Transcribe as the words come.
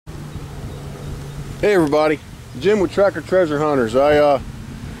Hey everybody, Jim with Tracker Treasure Hunters. I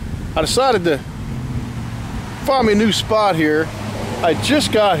decided to find me a new spot here. I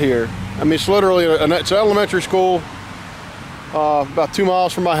just got here. I mean, it's literally it's an elementary school about 2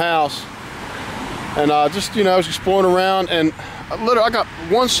 miles from my house, and I was exploring around, and I got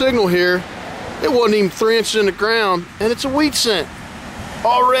one signal here. It wasn't even 3 inches in the ground, and it's a wheat scent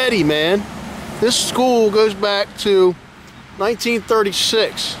already, man. This school goes back to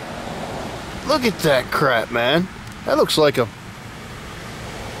 1936. Look at that crap, man. That looks like a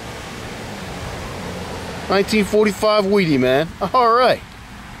 1945 Wheatie, man. Alright.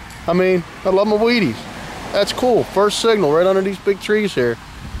 I mean, I love my Wheaties. That's cool. First signal right under these big trees here.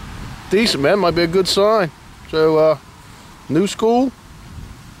 Decent, man. Might be a good sign. So, new school,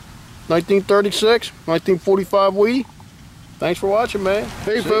 1936, 1945 Wheatie. Thanks for watching, man.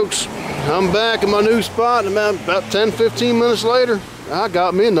 Hey, folks. I'm back in my new spot, and about 10-15 minutes later, I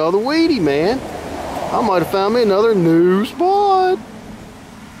got me another Wheatie, man. I might have found me another new spot.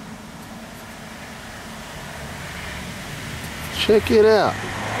 Check it out.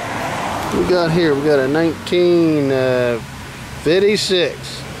 We got here, we got a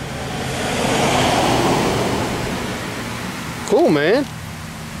 1956. Cool, man.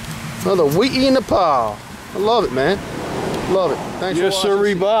 Another Wheatie in the pile. I love it, man. Love it. Thanks for watching. Yes,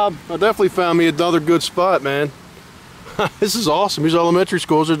 sir, Bob. I definitely found me another good spot, man. This is awesome. These elementary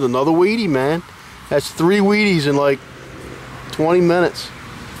schools. There's another Wheatie, man. That's 3 Wheaties in like 20 minutes.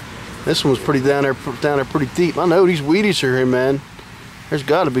 This one was pretty down there pretty deep. I know these Wheaties are here, man. There's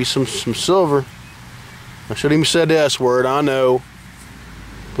got to be some silver. I should have even said the S word. I know,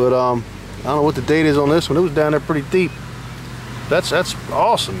 but I don't know what the date is on this one. It was down there pretty deep. That's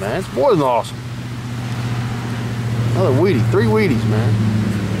awesome, man. It's more than awesome. Another Wheatie. 3 Wheaties, man.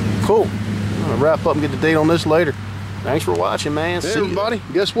 Cool. I'm gonna wrap up and get the date on this later. Thanks for watching, man. Hey, everybody.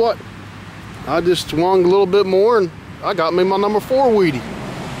 Guess what? I just swung a little bit more and I got me my number 4 Wheatie.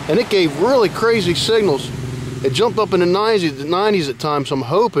 And it gave really crazy signals. It jumped up in the 90s at times, so I'm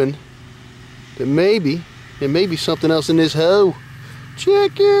hoping that maybe there may be something else in this hoe.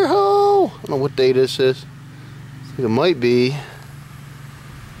 Check your hoe. I don't know what day this is. I think it might be.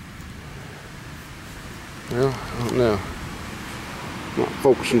 Well, I don't know. Not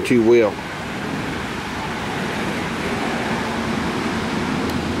focusing too well.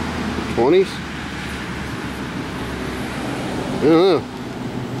 20s? I don't know.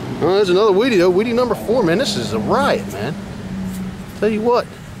 Oh, there's another Wheatie though. Wheatie number 4, man. This is a riot, man. Tell you what,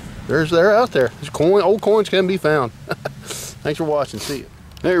 they're out there. These old coins can be found. Thanks for watching. See you.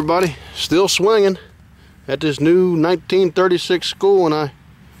 Hey everybody, still swinging at this new 1936 school, and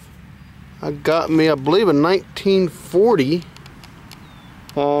I got me, I believe, a 1940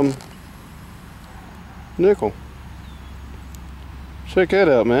 nickel. Check that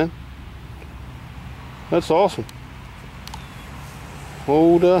out, man. That's awesome.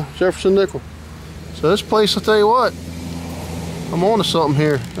 Old Jefferson nickel. So this place, I'll tell you what, I'm on to something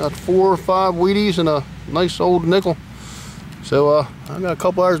here. Got 4 or 5 Wheaties and a nice old nickel. So I got a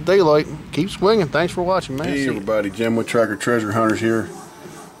couple hours of daylight. Keep swinging. Thanks for watching, man. Hey everybody, Jim with Tracker Treasure Hunters here.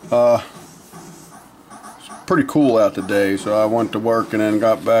 It's pretty cool out today, so I went to work and then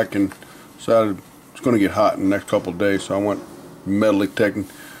got back and decided it's going to get hot in the next couple of days, so I went medley taking.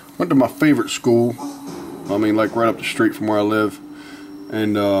 Went to my favorite school. I mean, like right up the street from where I live,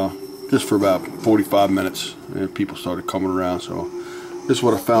 and just for about 45 minutes, and people started coming around. So this is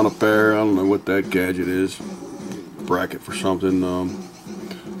what I found up there. I don't know what that gadget is. Bracket for something.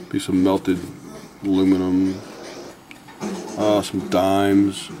 Piece of melted aluminum. Some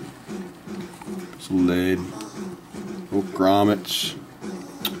dimes. Some lead. Little grommets.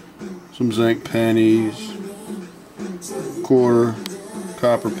 Some zinc pennies. Quarter.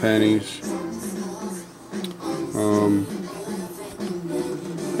 Copper pennies.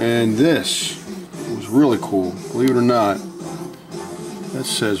 And this was really cool, believe it or not. That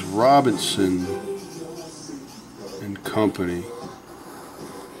says Robinson and Company.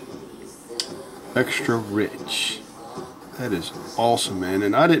 Extra rich. That is awesome, man.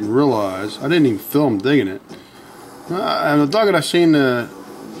 And I didn't realize, I didn't even film digging it. And the nugget I seen the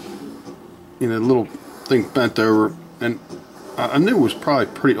little thing bent over, and I knew it was probably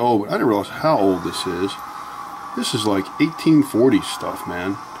pretty old, but I didn't realize how old this is. This is like 1840s stuff,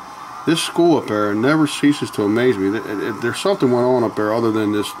 man. This school up there never ceases to amaze me. There's something went on up there other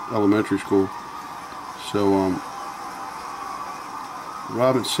than this elementary school. So,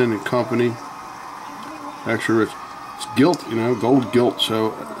 Robinson and Company, extra rich. It's gilt, you know, gold gilt.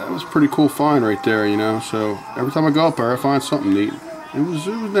 So that was a pretty cool find right there, you know. So every time I go up there, I find something neat. It was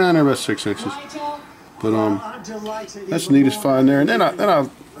down there about 6 inches. But that's the neatest find there. And then I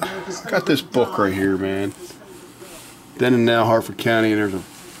I got this book right here, man. Then and Now, Harford County, and there's a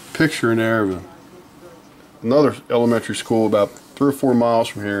picture in there of another elementary school about 3 or 4 miles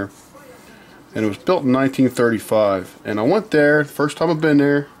from here. And it was built in 1935. And I went there, first time I've been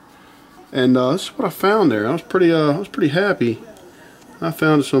there, and this is what I found there. I was pretty happy. I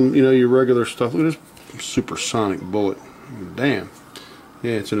found some, you know, your regular stuff. Look at this supersonic bullet. Damn.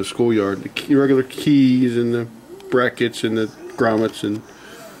 Yeah, it's in a schoolyard. The regular keys and the brackets and the grommets and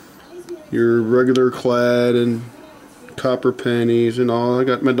your regular clad and copper pennies and all. I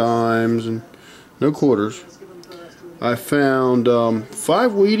got my dimes and no quarters. I found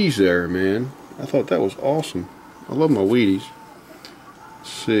 5 Wheaties there, man. I thought that was awesome. I love my Wheaties. Let's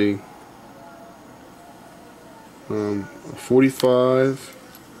see. 45.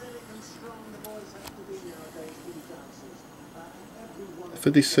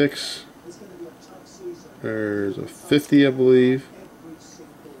 56. There's a 50, I believe.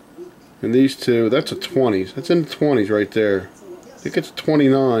 And these two, that's a 20s. That's in the 20s right there. I think it's a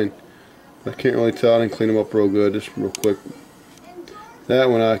 29. I can't really tell. I didn't clean them up real good, just real quick. That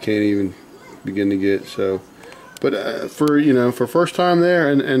one I can't even begin to get. So, but for, you know, for first time there,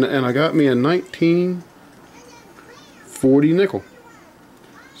 and I got me a 1940 nickel.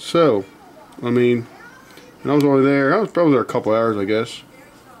 So, I mean, and I was only there. I was probably there a couple hours, I guess.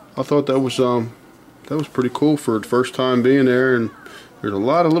 I thought that was pretty cool for the first time being there, and there's a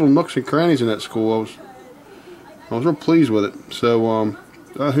lot of little nooks and crannies in that school. I was real pleased with it. So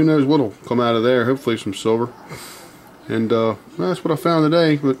who knows what'll come out of there? Hopefully some silver. And that's what I found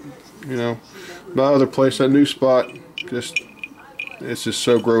today. But you know, my other place, that new spot, it's just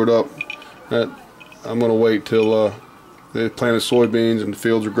so growed up that I'm gonna wait till they planted soybeans and the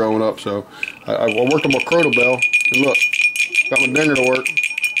fields are growing up. So I worked on my crotal bell, and look, got my dinger to work.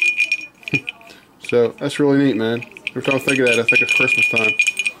 So that's really neat, man. Every time I think of that, I think it's Christmas time.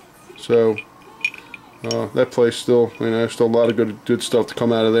 So that place still, you know, there's still a lot of good stuff to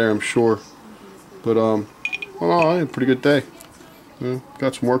come out of there, I'm sure. But well, I had a pretty good day. You know,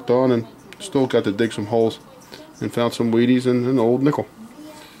 got some work done, and still got to dig some holes, and found some Wheaties and an old nickel,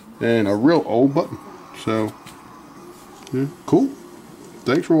 and a real old button. So yeah, cool.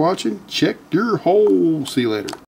 Thanks for watching. Check your hole. See you later.